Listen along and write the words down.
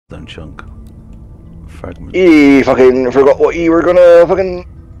Stone chunk. Fragment. You fucking forgot what you were gonna fucking...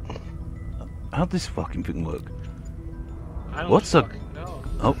 How'd this fucking thing work? I don't What's a... know.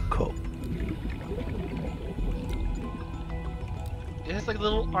 Oh, cop. It has like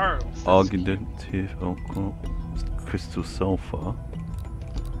little arms. Argumentative. Oh, cop. Crystal sulfur.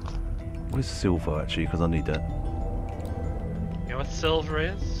 Where's silver actually? Because I need that. You know what silver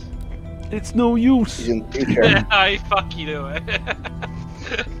is? It's no use! He's in the future. I fuck you know it.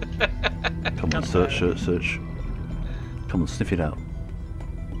 Come on, search. Come on, sniff it out.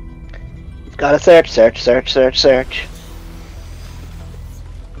 Gotta search.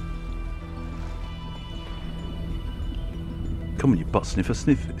 Come on, you butt sniffer,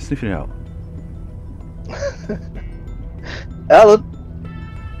 sniff it out. Alan,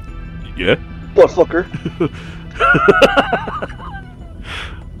 Yeah? butt fucker.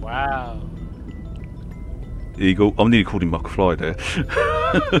 Wow. Here you go. I nearly called him McFly there.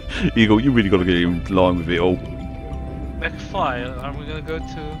 Here you go. You really got to get in line with it all. McFly, are we gonna go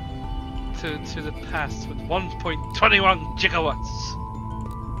to the past with 1.21 gigawatts?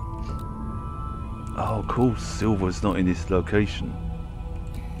 Oh, cool. Silver's not in this location.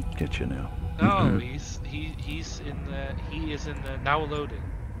 Get you now. No, he is in the now loading.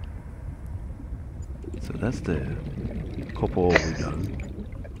 So that's there. Copper ore we know.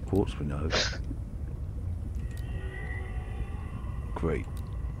 Quartz we know. Great.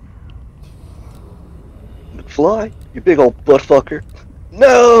 McFly, you big old butt fucker.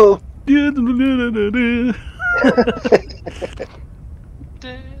 No!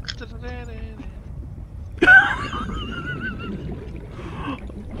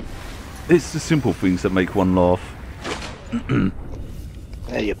 It's the simple things that make one laugh.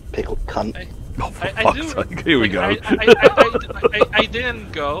 Hey, you pickled cunt. Oh, for fuck's sake, here we go. I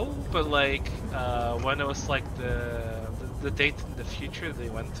didn't go, but like when it was like the date in the future they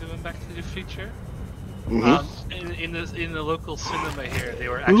went to in Back to the Future. In the local cinema here, they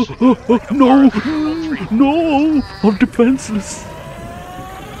were actually doing, like, a No, I'm defenseless.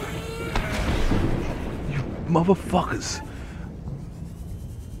 You motherfuckers.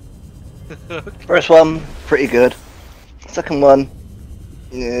 First one, pretty good. Second one,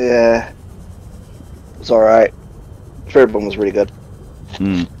 yeah, it was alright. Third one was really good.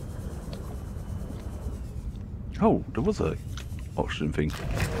 Oh, there was a oxygen thing.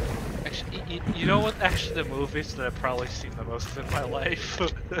 Actually, you know what? Actually, the movies that I've probably seen the most in my life.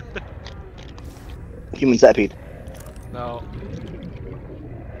 Human Centipede. No.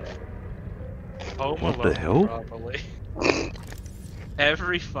 Home What Alone, the hell? Probably.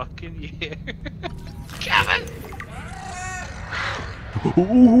 Every fucking year. Kevin!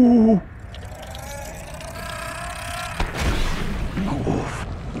 Ooh. Oh,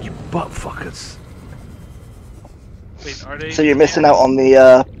 you butt fuckers. Wait, are they? So you're missing out on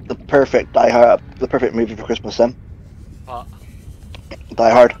the perfect Die Hard, the perfect movie for Christmas then. What? Die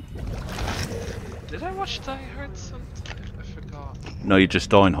Hard. Did I watch Die Hard sometime? I forgot. No, you're just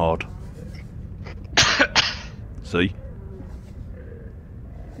dying hard. See?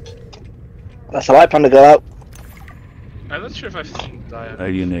 That's how I plan to go out. I'm not sure if I've seen Die Hard.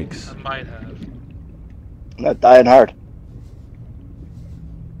 Alien eggs. I might have. No, dying hard.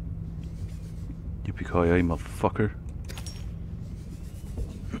 Yippee-ki-yay, motherfucker.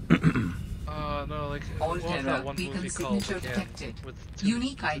 No, like All what was terror, that one beacon movie called signature again? detected. With two,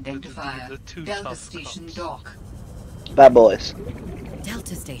 Unique the identifier. two Delta tough Station cops. dock. Bad boys.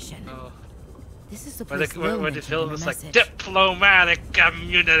 Delta Station. Oh. This is the Where place Will the mentioned film in is the like message. diplomatic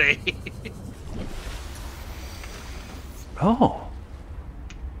community. Oh.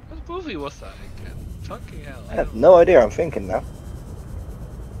 What movie was that again? Fucking hell. I have no idea. I'm thinking now.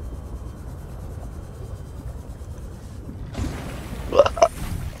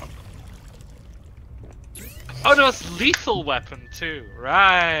 Oh no, it's Lethal Weapon too,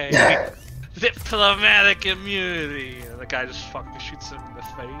 right? Diplomatic immunity. And the guy just fucking shoots him in the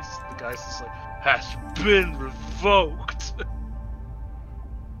face. The guy's just like, has been revoked.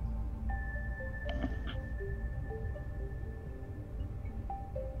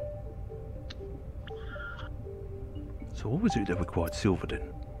 So what was it that required silver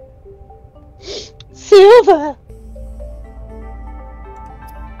then? Silver.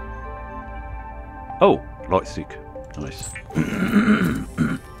 Oh, light stick. Nice.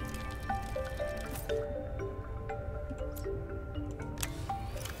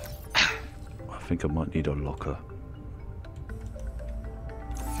 I think I might need a locker.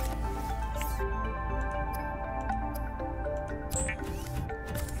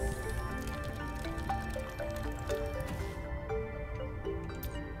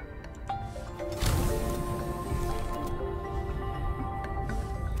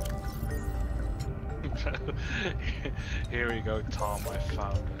 Here we go, Tom. I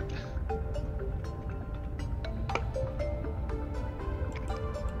found it.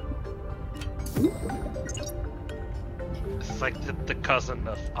 It's like the cousin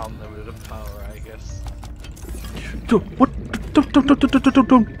of unlimited power, I guess. What?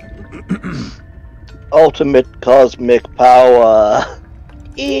 Don't. Ultimate cosmic power.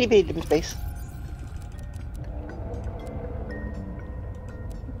 Itty bitty space.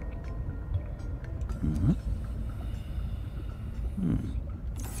 Mm-hmm.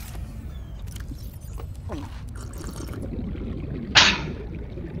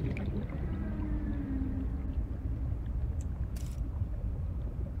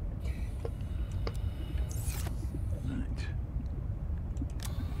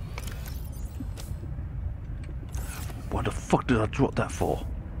 What the fuck did I drop that for?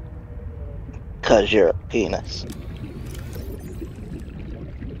 'Cause you're a penis.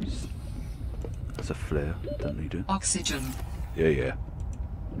 That's a flare. Don't need it. Oxygen. Yeah.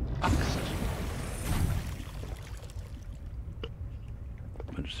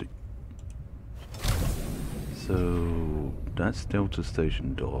 Emergency. So that's Delta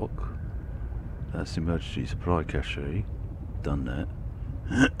Station dock. That's emergency supply cache. Done that.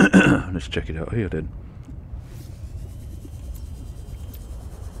 Let's check it out here then.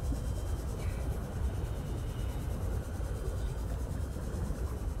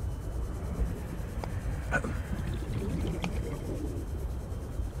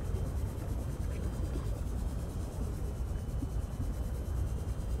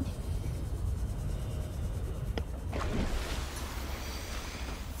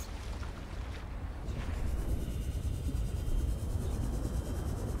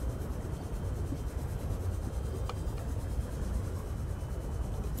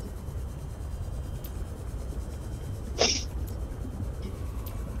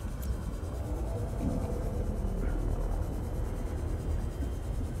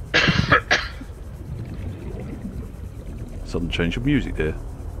 Sudden change of music there.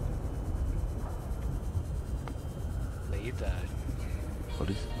 They died. What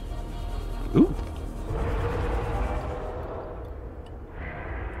is? Ooh.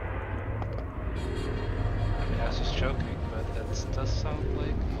 I mean, I was just joking, but that does sound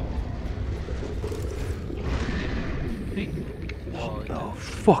like. What the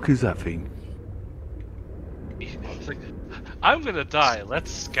fuck is that thing? It's like, I'm gonna die.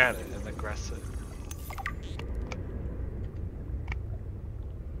 Let's scan it and aggress it.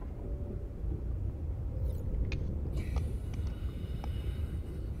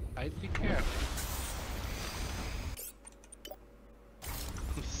 I'd be careful.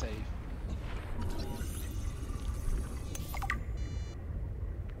 I'm safe.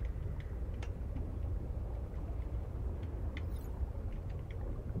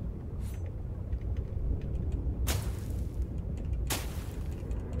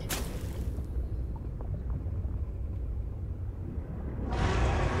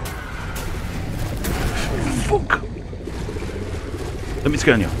 Fuck! Let me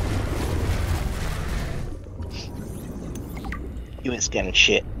scan you. You ain't scanning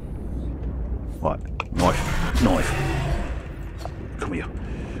shit. Right, knife.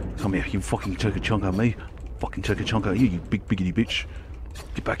 Come here, you fucking take a chunk out of me. Fucking take a chunk out of you big biggity bitch.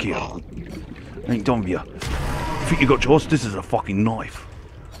 Get back here. I ain't done with you. Think you got yours? This is a fucking knife.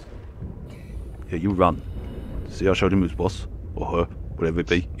 Yeah, you run. See, I showed him who's boss. Or her, whatever it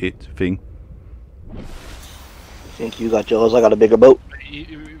be. It, thing. Think you got yours? I got a bigger boat.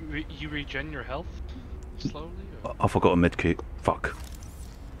 You regen your health slowly? Or? I forgot a medkit. Fuck.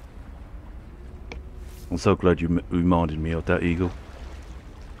 I'm so glad you reminded me of that, Eagle.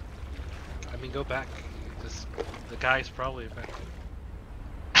 I mean, go back. The guy's probably back.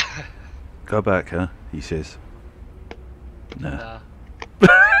 Go back, huh? He says. Nah.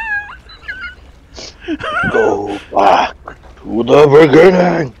 Go back to the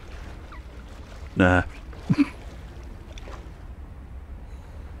beginning. Nah.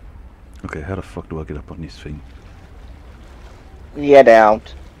 Okay, how the fuck do I get up on this thing? Yeah, down.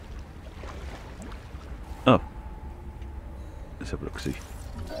 Oh. Let's have a look, see.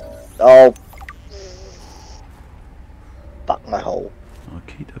 Oh. Fuck my hole.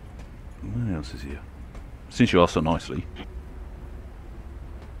 Okay, what else is here? Since you asked so nicely.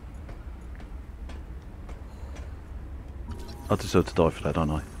 I deserve to die for that,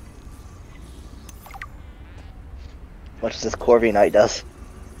 don't I? Much as this Corvy Knight does.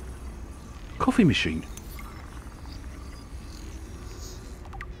 Coffee machine.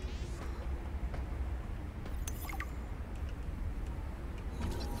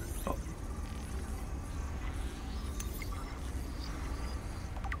 Oh.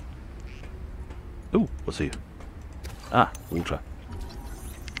 Oh, what's here? Ah, water.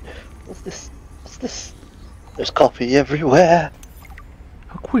 What's this? What's this? There's coffee everywhere.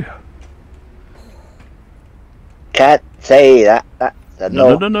 How queer. Can't say that. That's a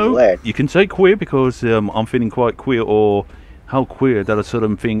No. word. You can say queer because I'm feeling quite queer, or how queer that a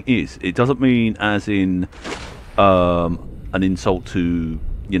certain thing is. It doesn't mean as in an insult to,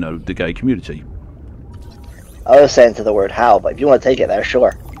 you know, the gay community. I was saying to the word how, but if you want to take it there,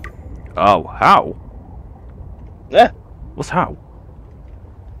 sure. Oh, how? Yeah. What's how?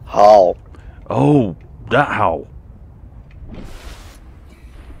 How? Oh, that how.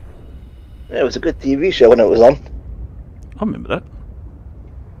 It was a good TV show when it was on. I remember that.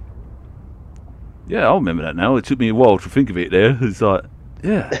 Yeah, I remember that now. It took me a while to think of it there. It's like,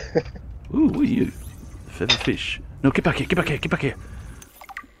 yeah. Ooh, what are you? Feather fish. No, get back here, get back here, get back here.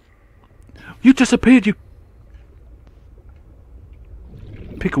 You disappeared, you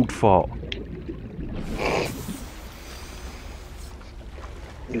pickled fart.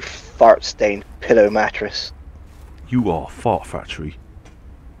 You fart-stained pillow mattress. You are fart factory.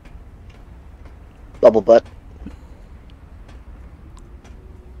 Bubble butt.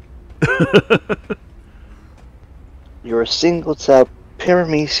 You're a single-cell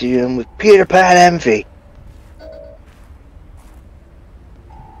paramecium with Peter Pan envy.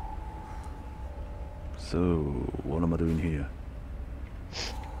 So, what am I doing here?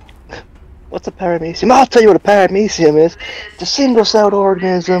 What's a paramecium? I'll tell you what a paramecium is. It's a single-celled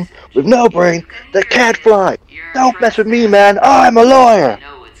organism with no brain that can't fly. Don't mess with me, man. I'm a lawyer.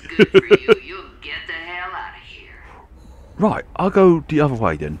 know what's good for you. You'll get the hell out of here. Right, I'll go the other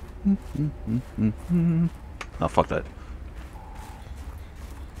way then. No, fuck that.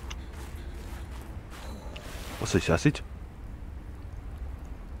 What's this, acid?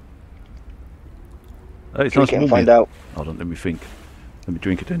 Hey, it's nice Drink it and and warm find here. out. Hold on, let me think. Let me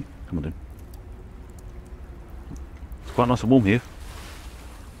drink it then. Come on then. It's quite nice and warm here.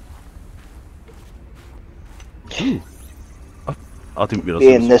 Ooh. I didn't realise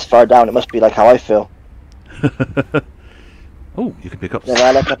Being this far down, it must be like how I feel. Oh, you can pick up. Then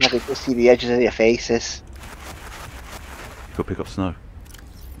I look up and I can see the edges of your faces. You can pick up snow.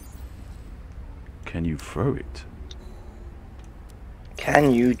 Can you throw it?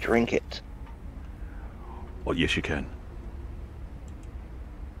 Can you drink it? Oh, yes, you can.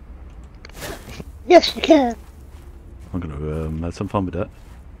 Yes, you can. I'm gonna have some fun with that.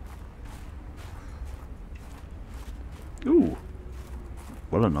 Ooh,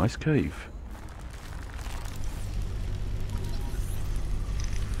 what a nice cave.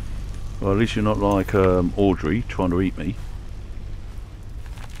 Well, at least you're not like Audrey trying to eat me.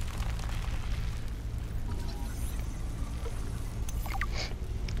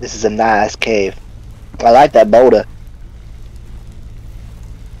 This is a nice cave. I like that boulder.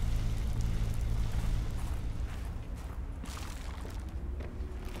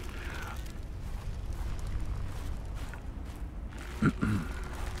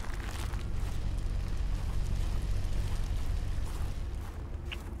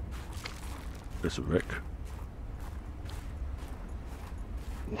 There's a wreck.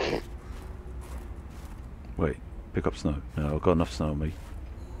 Wait, pick up snow. No, I've got enough snow on me.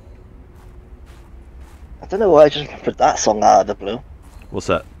 I don't know why I just remembered that song out of the blue. What's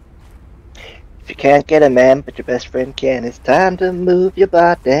that? If you can't get a man, but your best friend can, it's time to move your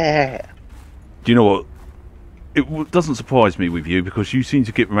body. Do you know what? It doesn't surprise me with you because you seem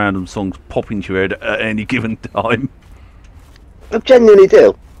to get random songs pop into your head at any given time. I genuinely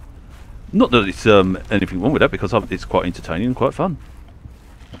do. Not that it's anything wrong with that because it's quite entertaining and quite fun.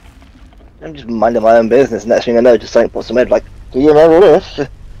 I'm just minding my own business. Next thing I know, just something pops in my head like, do you remember this?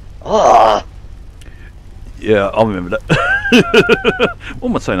 Ah. Yeah, I remember that. What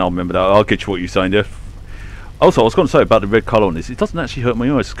am I saying? I remember that. I'll get you what you're saying there. Also, I was going to say about the red colour on this. It doesn't actually hurt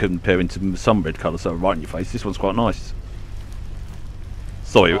my eyes comparing to some red colours that are right in your face. This one's quite nice.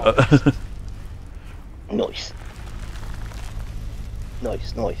 Sorry. Nice.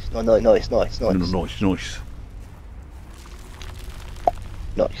 Nice, nice, no, nice, nice, nice, Nice.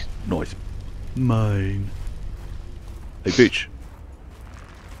 nice. Nice. Mine. Hey, bitch.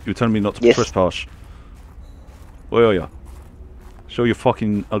 You were telling me not to Yes. trespass. Where are you? Show your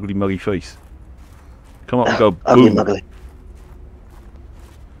fucking ugly muggy face. Come up and go Ugly boom. muggly.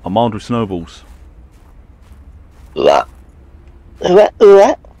 I'm armed with snowballs. What? What?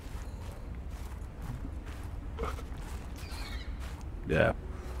 Yeah.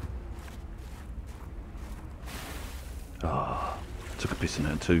 Ah, took a piss in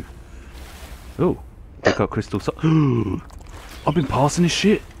that too. Oh, pick up crystal. I've been passing this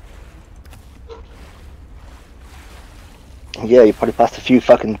shit. Yeah, you probably passed a few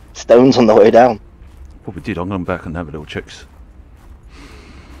fucking stones on the way down. Probably did. I'm going back and have a little checks.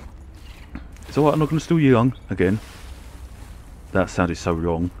 It's alright, I'm not going to steal you young again. That sounded so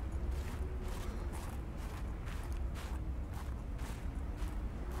wrong.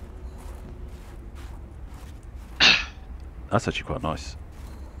 That's actually quite nice.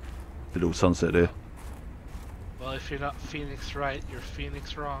 The little sunset there. Well, if you're not Phoenix right, you're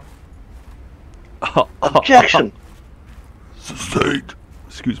Phoenix wrong. Objection! Sustained!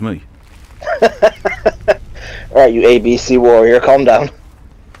 Excuse me. Alright, you ABC warrior, calm down.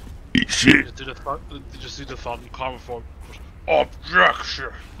 Eat shit! Just do the fucking common form. Objection!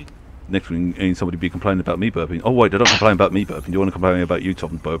 Next thing ain't somebody be complaining about me burping. Oh wait, they don't complain about me burping. Do you want to complain about you,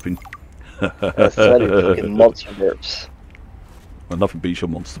 Tom, burping? That's fucking monster burps. Well, nothing beats your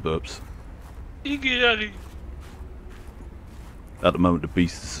monster burps. Iggy. At the moment, the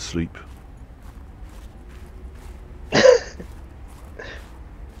beast is asleep.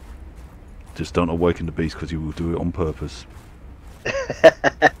 Just don't awaken the beast because he will do it on purpose.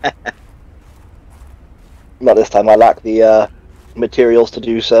 Not this time, I lack the materials to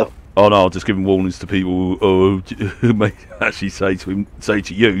do so. Oh no, I'll just give him warnings to people who may actually say to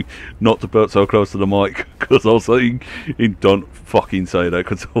you, not to burp so close to the mic, because I'll say, don't fucking say that,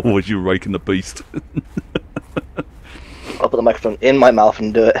 because otherwise you're raking the beast. I'll put the microphone in my mouth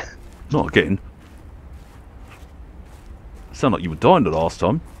and do it. Not again. Sound like you were dying the last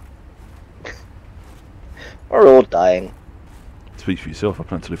time. We're all dying. Speak for yourself, I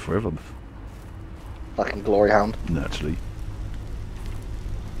plan to live forever. Fucking glory hound. Naturally.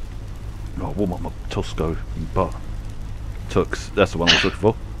 Oh, I warm up my Tosco butt. Tux, that's the one I was looking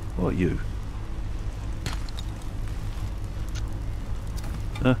for. What are you?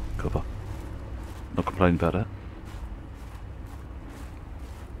 Copper. Not complaining about that.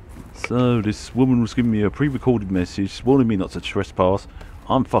 So, this woman was giving me a pre-recorded message, warning me not to trespass.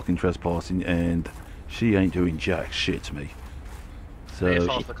 I'm fucking trespassing, and she ain't doing jack shit to me. So,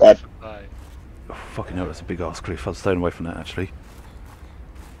 oh, fucking hell, that's a big ass cliff. I'm staying away from that, actually.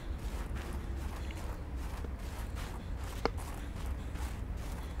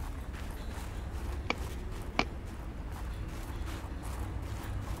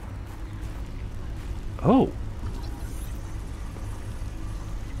 Oh.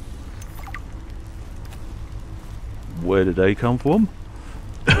 Where did they come from?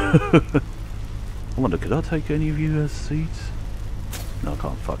 I wonder, could I take any of you as seats? No, I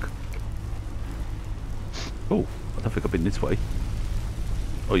can't, fuck. Oh, I don't think I've been this way.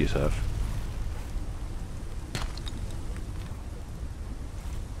 Oh, yes I have.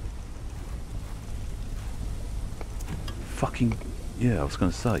 Fucking, yeah, I was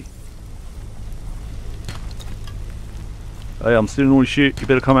gonna say. Hey, I'm stealing all your shit, you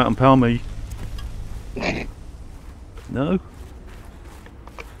better come out and pound me. No?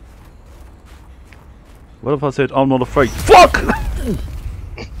 What if I said I'm not afraid? Fuck!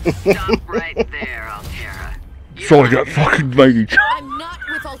 Stop right there, Altera. Sorry, that fucking lady. I'm not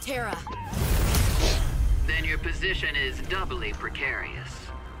with Altera. Then your position is doubly precarious.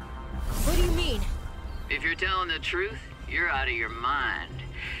 What do you mean? If you're telling the truth, you're out of your mind.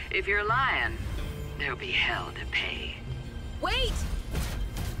 If you're lying, there'll be hell to pay. Wait!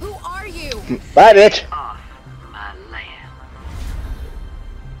 Who are you? Bye, bitch! Off my land.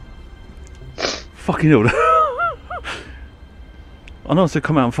 Fucking hell. I know I said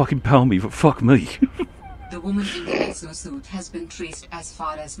come out and fucking pound me, but fuck me. The woman in the exo suit has been traced as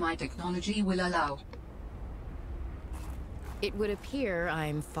far as my technology will allow. It would appear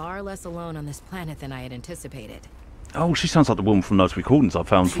I'm far less alone on this planet than I had anticipated. Oh, she sounds like the woman from those recordings I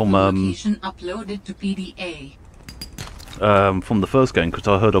found from Location uploaded to PDA. from the first game, because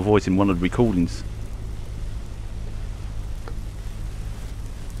I heard her voice in one of the recordings.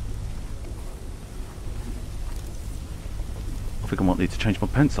 I think I might need to change my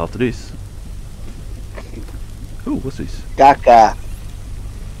pants after this. Oh, what's this? Gaga.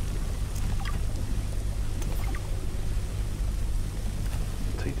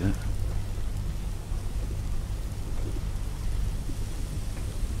 Take that.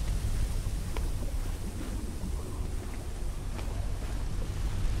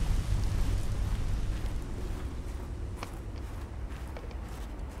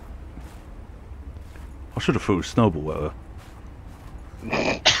 I should have threw a snowball at her.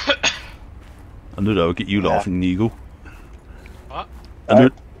 I knew that would get you laughing, Eagle. What? I knew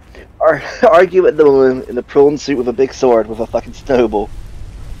Argue with the woman in the prawn suit with a big sword with a fucking snowball.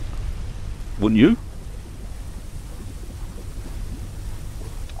 Wouldn't you?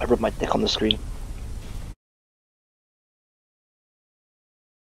 I rubbed my dick on the screen.